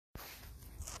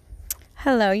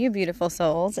Hello, you beautiful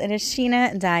souls. It is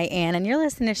Sheena Diane, and you're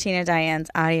listening to Sheena Diane's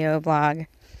audio blog.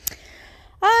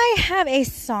 I have a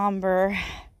somber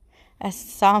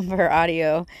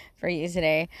audio for you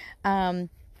today. And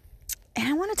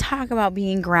I want to talk about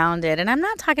being grounded. And I'm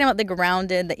not talking about the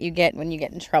grounded that you get when you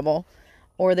get in trouble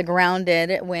or the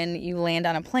grounded when you land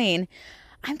on a plane.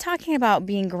 I'm talking about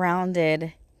being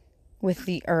grounded with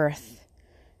the earth.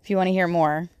 If you want to hear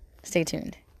more, stay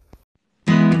tuned.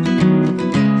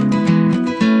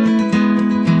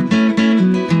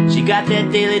 She got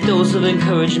that daily dose of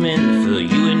encouragement for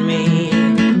you and me.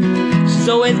 She's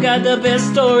always got the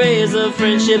best stories of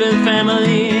friendship and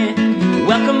family.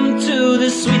 Welcome to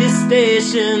the sweetest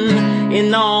station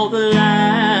in all the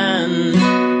land,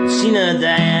 Sheena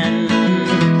Diane.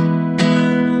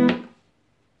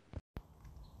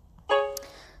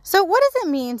 So what does it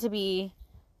mean to be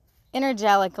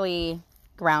energetically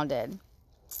grounded?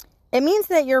 It means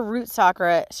that your root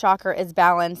chakra is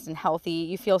balanced and healthy.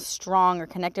 You feel strong or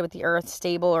connected with the earth,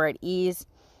 stable or at ease.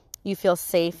 You feel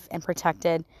safe and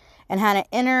protected and had an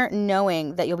inner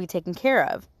knowing that you'll be taken care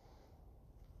of.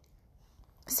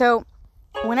 So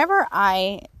whenever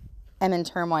I am in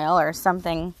turmoil or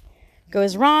something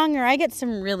goes wrong or I get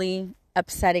some really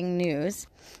upsetting news,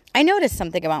 I notice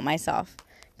something about myself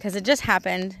because it just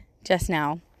happened just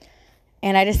now.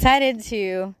 And I decided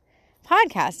to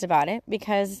podcast about it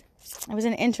because it was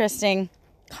an interesting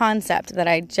concept that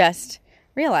I just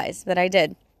realized that I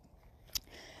did.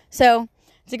 So,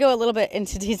 to go a little bit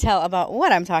into detail about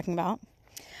what I'm talking about,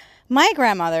 my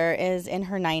grandmother is in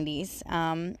her 90s.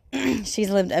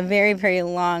 She's lived a very, very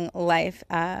long life.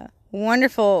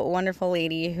 Wonderful, wonderful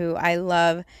lady who I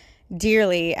love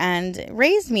dearly and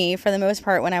raised me for the most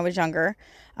part when I was younger.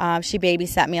 She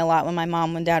babysat me a lot when my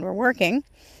mom and dad were working.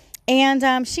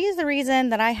 And she is the reason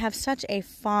that I have such a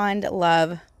fond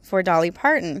love for Dolly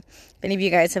Parton. If any of you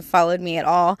guys have followed me at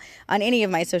all on any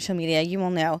of my social media, you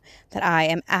will know that I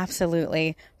am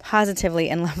absolutely, positively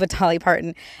in love with Dolly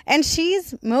Parton. And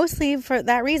she's mostly for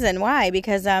that reason. Why?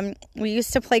 Because we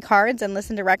used to play cards and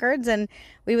listen to records, and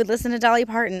we would listen to Dolly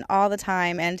Parton all the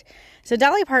time. And so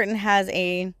Dolly Parton has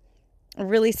a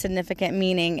really significant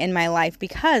meaning in my life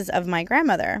because of my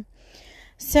grandmother.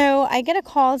 So I get a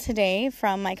call today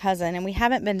from my cousin, and we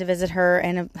haven't been to visit her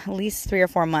in at least 3 or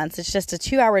 4 months. It's just a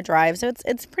 2-hour drive, so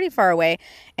it's pretty far away,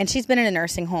 and she's been in a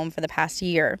nursing home for the past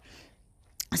year.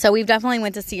 So we've definitely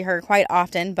went to see her quite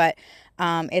often, but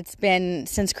it's been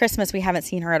since Christmas we haven't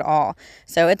seen her at all.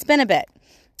 So it's been a bit,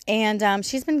 and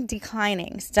she's been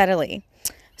declining steadily.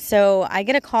 So I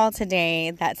get a call today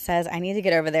that says I need to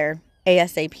get over there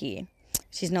ASAP.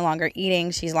 She's no longer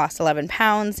eating. She's lost 11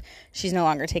 pounds. She's no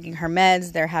longer taking her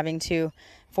meds. They're having to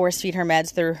force feed her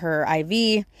meds through her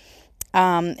IV.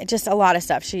 Just a lot of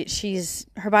stuff.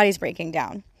 Her body's breaking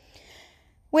down,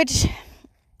 which,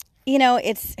 you know,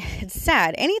 it's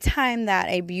sad. Anytime that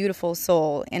a beautiful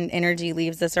soul and energy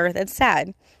leaves this earth, it's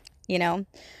sad, you know,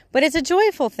 but it's a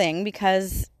joyful thing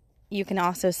because you can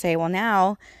also say, well,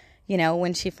 now, you know,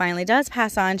 when she finally does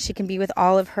pass on, she can be with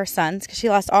all of her sons because she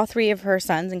lost all 3 of her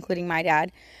sons, including my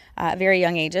dad, at very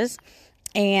young ages.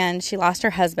 And she lost her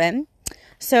husband.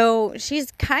 So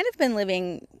she's kind of been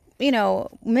living, you know,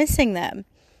 missing them.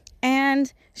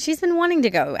 And she's been wanting to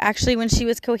go. Actually, when she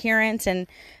was coherent and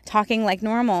talking like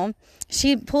normal,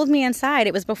 she pulled me inside.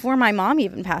 It was before my mom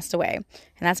even passed away. And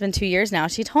that's been 2 years now.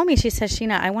 She told me, she says,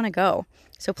 Sheena, I want to go.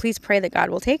 So please pray that God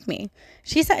will take me.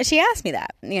 She asked me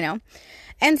that, you know.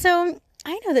 And so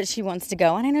I know that she wants to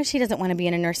go, and I know she doesn't want to be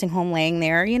in a nursing home laying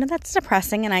there. You know, that's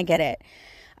depressing, and I get it.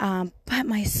 But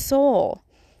my soul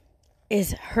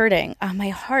is hurting. My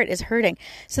heart is hurting.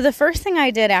 So the first thing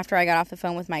I did after I got off the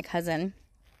phone with my cousin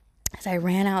is I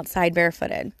ran outside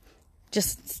barefooted.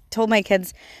 Just told my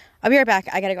kids, I'll be right back.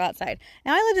 I got to go outside.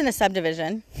 Now, I lived in a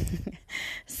subdivision,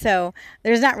 so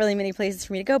there's not really many places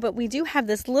for me to go, but we do have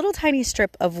this little tiny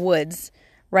strip of woods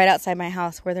right outside my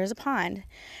house where there's a pond.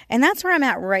 And that's where I'm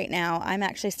at right now. I'm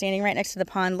actually standing right next to the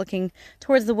pond looking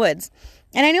towards the woods.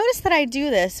 And I notice that I do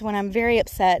this when I'm very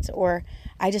upset or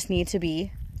I just need to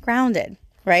be grounded,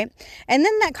 right? And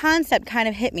then that concept kind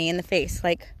of hit me in the face.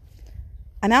 Like,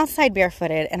 I'm outside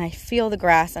barefooted and I feel the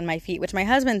grass on my feet, which my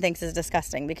husband thinks is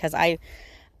disgusting because I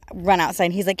run outside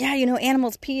and he's like, yeah, you know,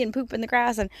 animals pee and poop in the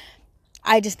grass. And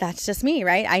that's just me,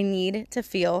 right? I need to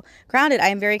feel grounded. I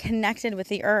am very connected with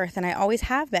the earth, and I always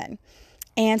have been.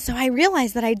 And so I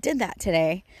realized that I did that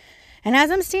today. And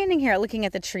as I'm standing here looking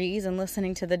at the trees and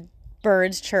listening to the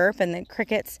birds chirp and the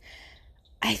crickets,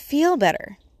 I feel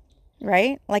better,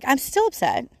 right? Like, I'm still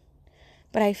upset,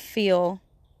 but I feel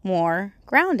more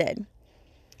grounded.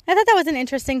 I thought that was an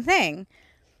interesting thing.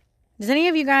 Does any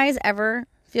of you guys ever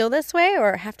feel this way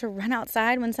or have to run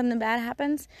outside when something bad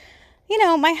happens.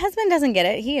 My husband doesn't get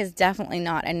it. He is definitely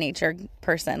not a nature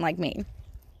person like me.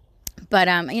 But,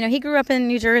 he grew up in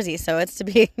New Jersey, so it's to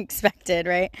be expected,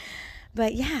 right?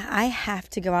 But yeah, I have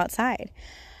to go outside.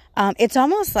 It's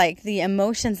almost like the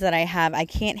emotions that I have, I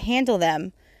can't handle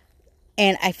them.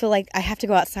 And I feel like I have to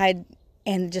go outside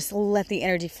and just let the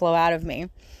energy flow out of me.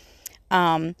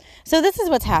 So this is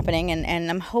what's happening.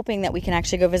 And I'm hoping that we can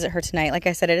actually go visit her tonight. Like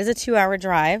I said, it is a 2-hour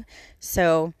drive.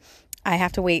 So I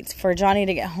have to wait for Johnny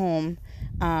to get home.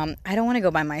 I don't want to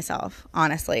go by myself,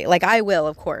 honestly. Like, I will,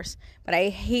 of course. But I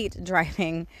hate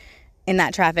driving in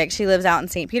that traffic. She lives out in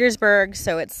St. Petersburg.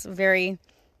 So it's very,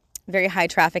 very high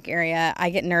traffic area. I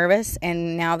get nervous.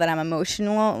 And now that I'm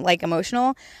emotional,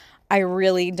 I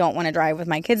really don't want to drive with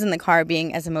my kids in the car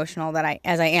being as emotional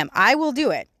as I am. I will do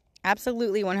it.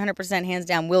 Absolutely 100% hands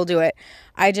down will do it.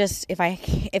 I just, if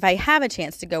I have a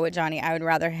chance to go with Johnny, I would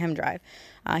rather him drive.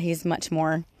 He's much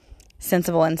more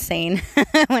sensible and sane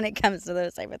when it comes to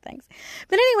those type of things.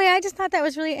 But anyway, I just thought that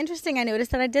was really interesting. I noticed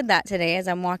that I did that today as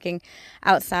I'm walking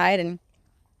outside, and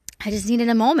I just needed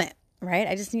a moment, right?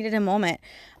 I just needed a moment.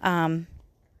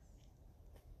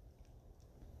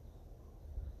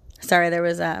 Sorry, there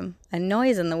was a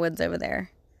noise in the woods over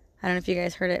there. I don't know if you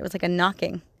guys heard it. It was like a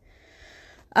knocking.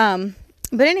 But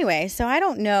anyway, so I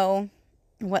don't know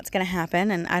what's going to happen,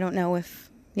 and I don't know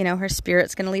if, her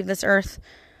spirit's going to leave this earth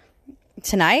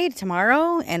tonight,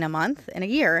 tomorrow, in a month, in a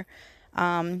year.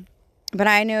 But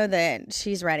I know that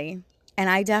she's ready, and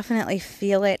I definitely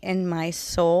feel it in my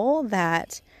soul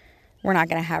that we're not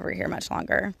going to have her here much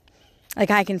longer.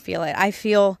 Like, I can feel it. I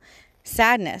feel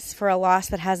sadness for a loss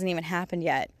that hasn't even happened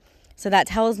yet. So that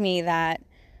tells me that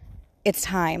it's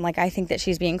time. Like, I think that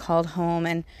she's being called home,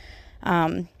 and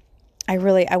I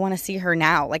want to see her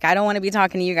now. Like, I don't want to be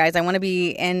talking to you guys. I want to be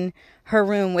in her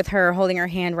room with her, holding her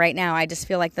hand right now. I just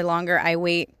feel like the longer I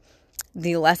wait,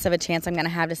 the less of a chance I'm going to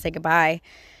have to say goodbye.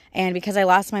 And because I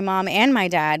lost my mom and my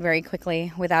dad very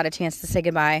quickly without a chance to say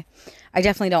goodbye, I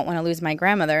definitely don't want to lose my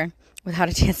grandmother without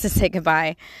a chance to say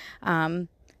goodbye.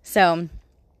 So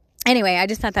anyway, I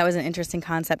just thought that was an interesting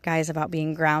concept, guys, about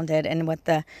being grounded and what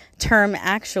the term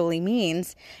actually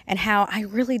means, and how I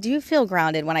really do feel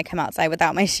grounded when I come outside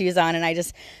without my shoes on, and I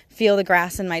just feel the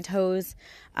grass in my toes,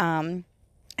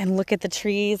 and look at the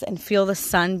trees and feel the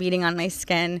sun beating on my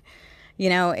skin.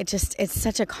 It's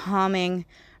such a calming,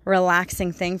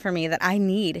 relaxing thing for me that I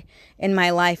need in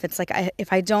my life. It's like,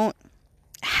 if I don't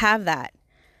have that,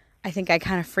 I think I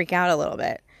kind of freak out a little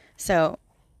bit. So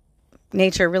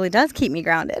nature really does keep me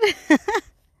grounded.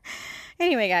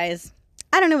 Anyway, guys,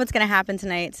 I don't know what's going to happen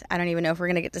tonight. I don't even know if we're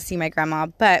going to get to see my grandma,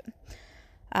 but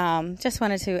just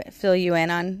wanted to fill you in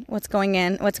on what's going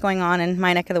on in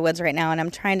my neck of the woods right now. And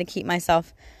I'm trying to keep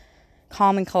myself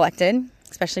calm and collected,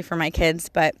 especially for my kids.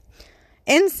 But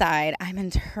inside, I'm in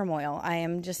turmoil. I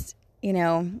am just,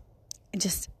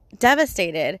 just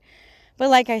devastated. But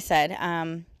like I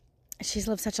said, she's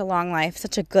lived such a long life,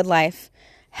 such a good life,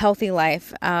 healthy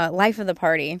life, life of the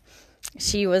party.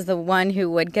 She was the one who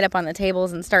would get up on the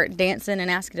tables and start dancing and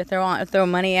ask you to throw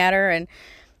money at her, and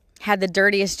had the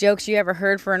dirtiest jokes you ever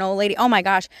heard for an old lady. Oh my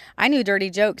gosh, I knew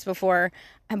dirty jokes before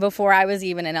I was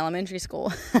even in elementary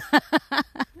school.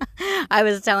 I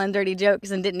was telling dirty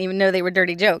jokes and didn't even know they were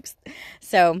dirty jokes.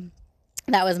 So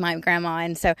that was my grandma,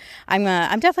 and so I'm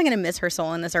definitely going to miss her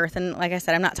soul in this earth. And like I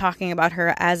said, I'm not talking about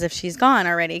her as if she's gone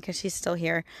already, because she's still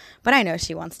here, but I know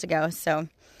she wants to go. So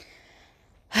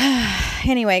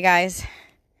anyway, guys,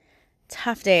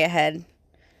 tough day ahead.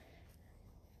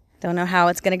 Don't know how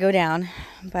it's going to go down,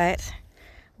 but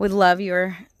would love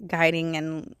your guiding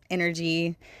and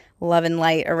energy, love and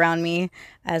light around me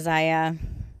as I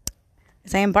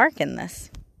embark in this.